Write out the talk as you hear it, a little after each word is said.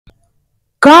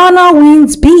Ghana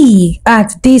wins big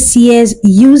at this year's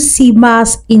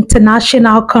UCMAS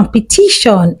international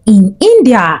competition in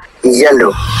India.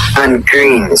 Yellow and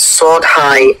green soared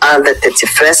high at the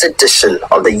 31st edition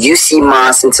of the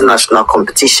UCMAS international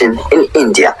competition in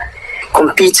India,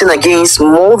 competing against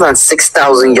more than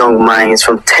 6,000 young minds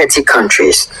from 30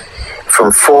 countries,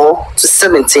 from 4 to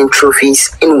 17 trophies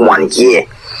in 1 year.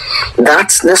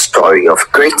 That's the story of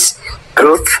great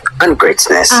growth and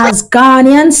greatness. As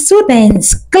Ghanaian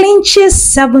students clinches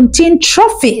 17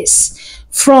 trophies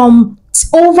from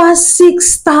over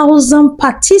 6,000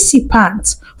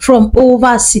 participants from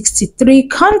over 63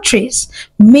 countries,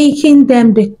 making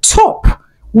them the top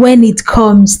when it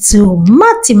comes to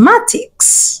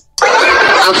mathematics.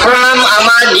 I'm from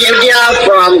Ahmad Jebdia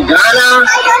from Ghana.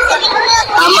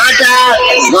 Amata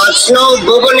Gotsno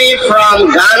Buguni from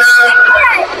Ghana.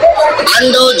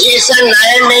 Ando Jason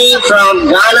Naemi from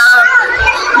Ghana.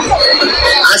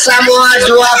 Asamoah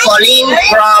Dua Pauline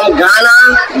from Ghana.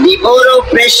 Diboro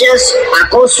Precious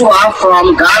Akosua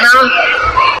from Ghana.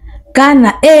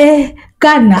 Ghana,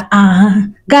 Ghana,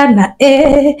 Ghana,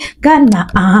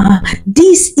 Ghana.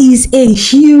 This is a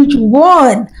huge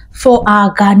one for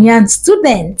our Ghanaian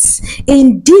students.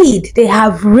 Indeed, they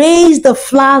have raised the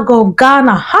flag of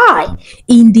Ghana high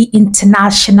in the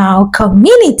international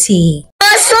community. I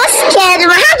was so scared.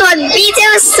 My heart was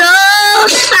beating so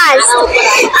fast.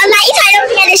 I was like, if I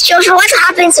don't get this trophy, what will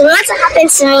happen to me? What will happen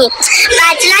to me?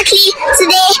 But luckily,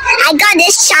 today, I got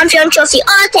this champion trophy,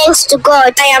 all thanks to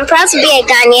God. I am proud to be a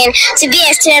Ghanaian, to be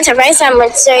a student of Riceland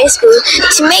Montessori School,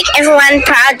 to make everyone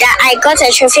proud that I got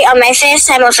a trophy on my first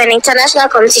time of an international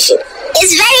competition.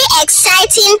 It's very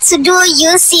exciting to do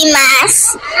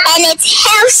UCMAS, and it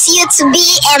helps you to be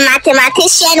a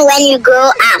mathematician when you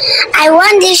grow up. I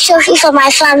won this trophy for my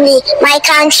family, my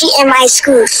country, and my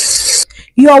school.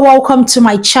 You are welcome to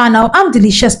my channel. I'm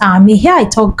Delicious Army. Here I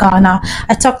talk Ghana,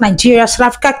 I talk Nigeria, South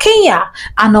Africa, Kenya,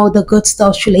 and all the good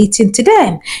stuff relating to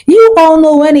them. You all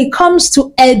know when it comes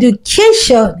to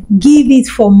education, give it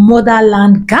for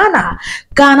motherland Ghana.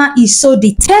 Ghana is so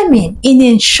determined in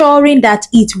ensuring that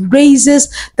it raises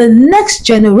the next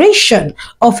generation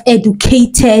of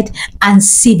educated and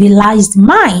civilized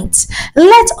minds.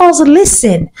 Let us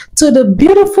listen to the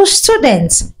beautiful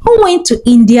students who went to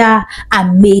India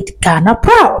and made Ghana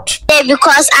proud.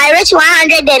 Because I reached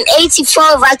 184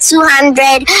 over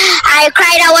 200. I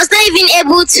cried. I was not even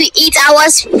able to eat. I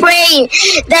was praying.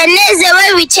 The next day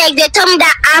when we checked, they told me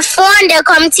that I won the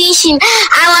competition.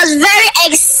 I was very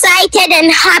excited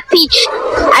and happy.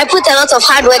 I put a lot of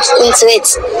hard work into it,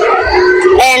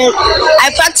 and I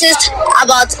practiced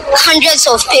about hundreds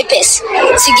of papers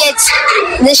to get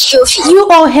this trophy. You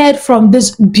all heard from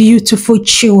these beautiful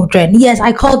children. Yes,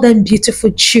 I call them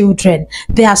beautiful children.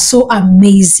 They are so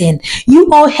amazing. You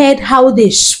all heard how they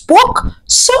spoke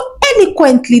so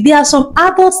eloquently. There are some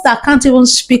adults that can't even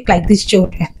speak like these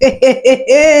children.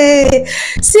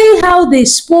 See how they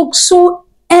spoke so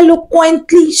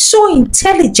eloquently, so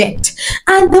intelligent.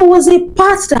 And there was a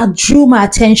part that drew my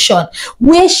attention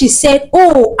where she said,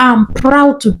 "Oh, I'm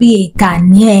proud to be a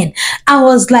Ghanaian." I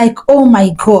was like, oh my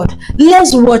God,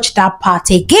 let's watch that part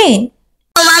again.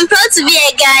 I'm proud to be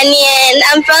a Ghanaian.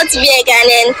 I'm proud to be a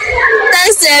Ghanaian.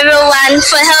 Thanks to everyone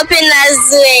for helping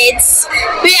us do it.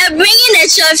 We are bringing the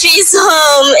trophies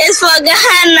home. It's for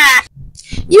Ghana.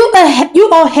 You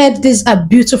all heard this, a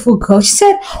beautiful girl. She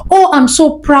said, "Oh, I'm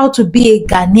so proud to be a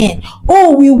Ghanaian.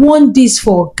 Oh, we want this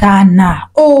for Ghana."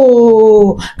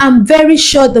 Oh, I'm very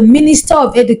sure the Minister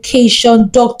of Education,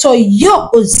 Dr. Yo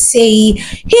Osei,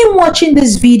 him watching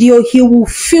this video, he will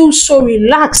feel so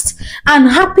relaxed and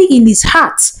happy in his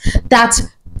heart that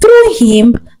through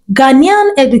him,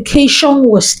 Ghanaian education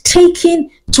was taken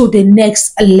to the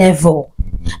next level.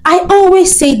 I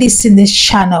always say this in this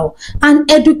channel: an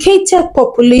educated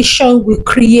population will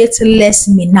create less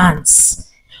menace.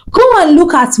 Go and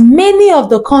look at many of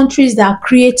the countries that are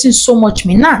creating so much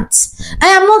menace. I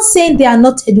am not saying they are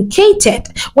not educated,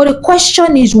 but the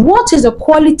question is, what is the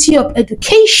quality of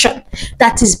education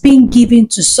that is being given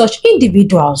to such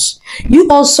individuals? You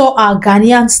also are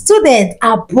Ghanaian students,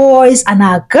 our boys and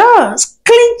our girls,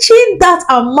 clinching that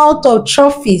amount of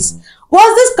trophies.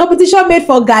 Was this competition made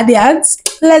for Ghanaians?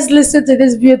 Let's listen to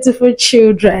these beautiful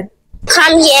children.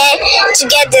 Come here to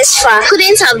get this far.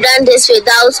 Couldn't have done this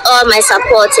without all my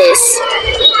supporters,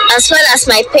 as well as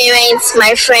my parents,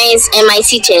 my friends, and my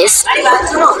teachers.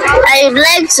 I would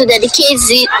like to dedicate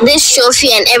this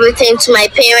trophy and everything to my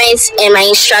parents and my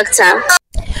instructor.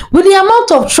 With the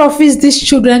amount of trophies these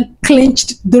children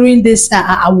clinched during this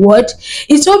award,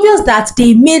 it's obvious that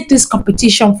they made this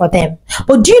competition for them.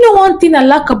 But do you know one thing I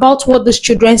like about what these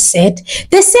children said?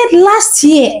 They said last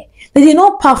year, They did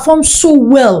not perform so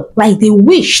well like they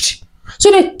wished. So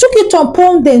they took it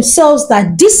upon themselves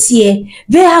that this year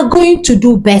they are going to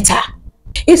do better.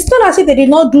 It's not as if they did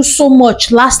not do so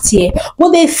much last year,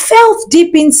 but they felt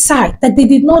deep inside that they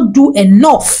did not do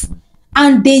enough.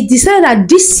 And they decided that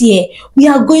this year we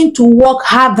are going to work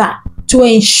harder to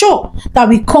ensure that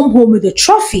we come home with a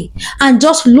trophy. And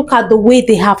just look at the way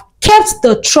they have kept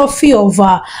the trophy of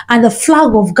and the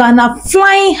flag of Ghana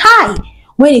flying high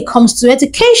when it comes to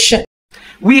education.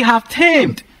 We have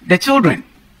tamed the children.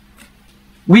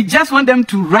 We just want them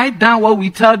to write down what we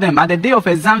tell them. At the day of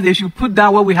exams, they should put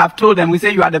down what we have told them. We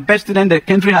say you are the best student the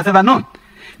country has ever known.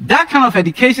 That kind of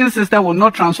education system will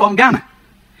not transform Ghana.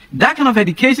 That kind of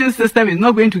education system is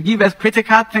not going to give us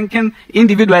critical thinking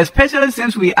individuals, especially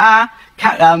since we are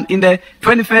in the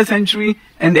 21st century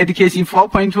and education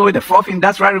 4.0, the fourth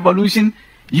industrial revolution.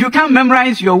 You can't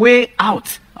memorize your way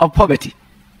out of poverty,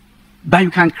 but you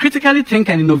can critically think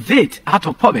and innovate out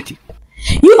of poverty.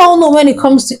 You all know when it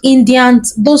comes to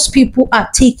Indians, those people are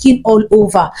taking all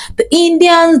over. The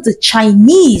Indians, the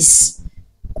Chinese,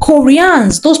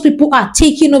 Koreans, those people are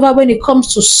taking over when it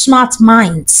comes to smart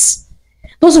minds.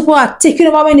 Those people are taking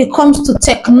over when it comes to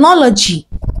technology.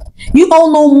 You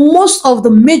all know most of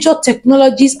the major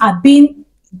technologies are being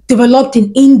developed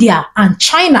in India and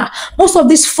China. Most of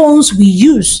these phones we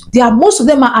use, most of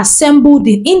them are assembled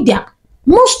in India.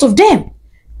 Most of them.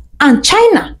 And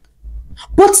China.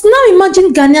 But now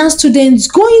imagine Ghanaian students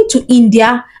going to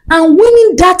India and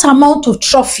winning that amount of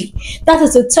trophy. That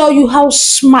is to tell you how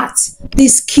smart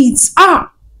these kids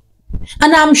are.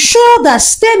 And I'm sure that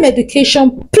STEM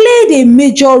education played a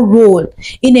major role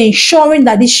in ensuring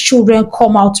that these children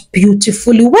come out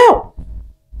beautifully well.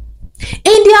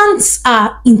 Indians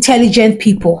are intelligent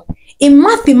people in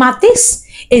mathematics,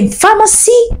 in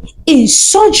pharmacy, in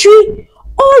surgery,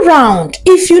 all round.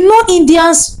 If you know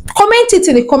Indians, comment it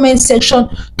in the comment section.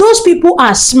 Those people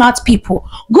are smart people.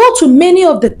 Go to many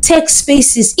of the tech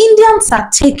spaces. Indians are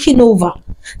taking over.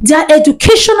 Their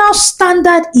educational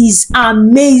standard is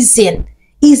amazing,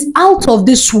 is out of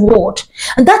this world.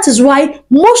 And that is why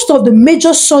most of the major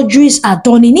surgeries are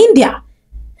done in India.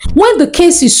 When the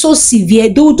case is so severe,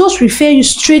 they will just refer you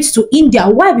straight to India.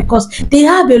 Why? Because they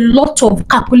have a lot of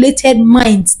calculated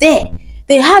minds there.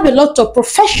 They have a lot of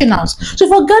professionals. So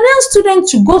for Ghanaian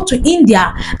students to go to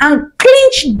India and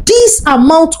clinch this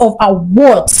amount of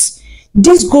awards,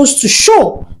 this goes to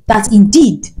show that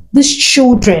indeed these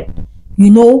children,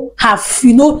 have,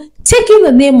 taken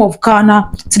the name of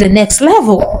Ghana to the next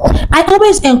level. I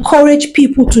always encourage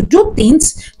people to do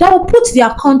things that will put their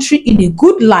country in a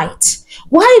good light.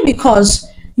 Why? Because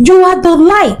you are the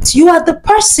light. You are the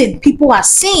person people are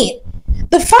seeing.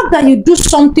 The fact that you do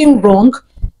something wrong,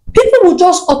 people will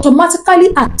just automatically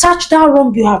attach that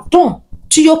wrong you have done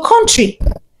to your country,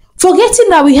 forgetting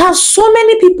that we have so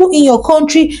many people in your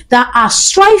country that are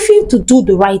striving to do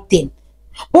the right thing.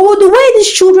 But with the way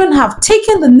these children have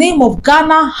taken the name of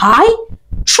Ghana high,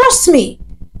 trust me,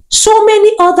 so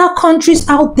many other countries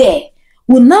out there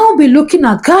will now be looking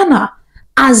at Ghana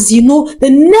as, the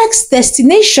next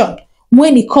destination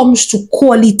when it comes to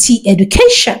quality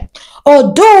education.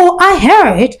 Although I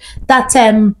heard that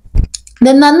the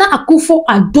Nana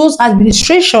Akufo-Addo's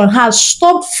administration has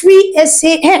stopped free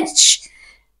SHS.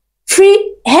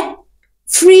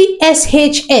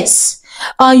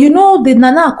 The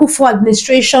Nana Akufo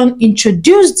administration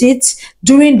introduced it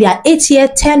during their 8-year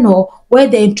tenure, where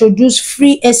they introduced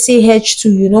free SAH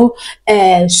to,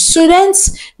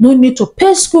 students, no need to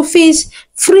pay school fees,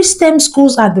 free STEM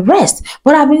schools and the rest.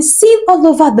 But I've been seeing all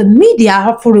over the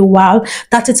media for a while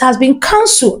that it has been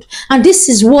cancelled. And this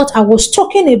is what I was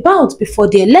talking about before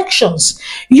the elections.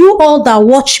 You all that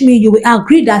watch me, you will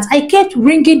agree that I kept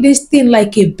ringing this thing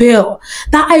like a bell.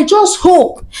 That I just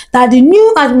hope that the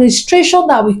new administration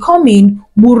that will come in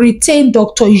will retain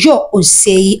Dr. Yo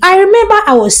Osei. I remember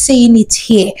I was saying it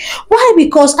here. Why?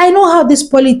 Because I know how this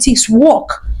politics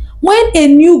work. When a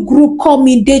new group come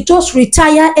in, they just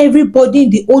retire everybody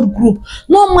in the old group,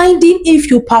 not minding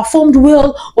if you performed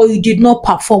well or you did not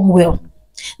perform well.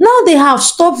 Now they have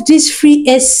stopped this free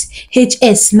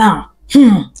SHS now.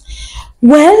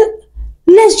 Well,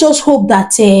 let's just hope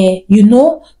that, the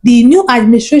new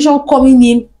administration coming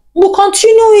in will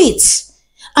continue it.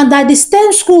 And that the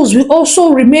STEM schools will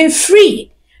also remain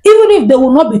free. Even if they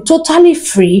will not be totally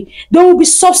free, they will be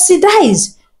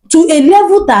subsidized to a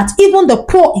level that even the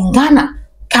poor in Ghana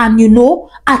can,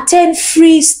 attend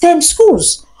free STEM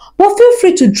schools. But feel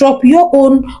free to drop your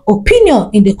own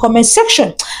opinion in the comment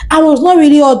section. I was not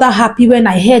really all that happy when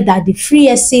I heard that the free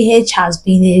SAH has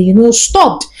been,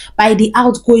 stopped by the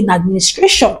outgoing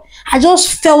administration. I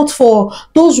just felt for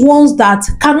those ones that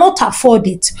cannot afford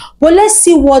it. But let's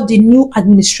see what the new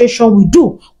administration will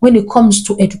do when it comes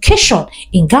to education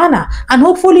in Ghana. And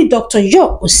hopefully Dr.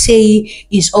 Yo Osei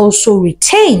is also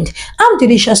retained. I'm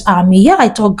Delicious Army. Yeah, I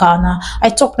talk Ghana, I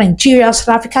talk Nigeria,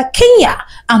 South Africa, Kenya,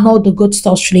 and all the good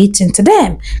stuff relating to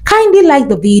them. Kindly like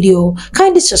the video,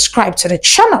 kindly subscribe to the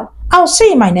channel. I'll see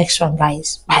you in my next one,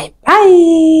 guys. Bye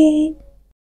bye.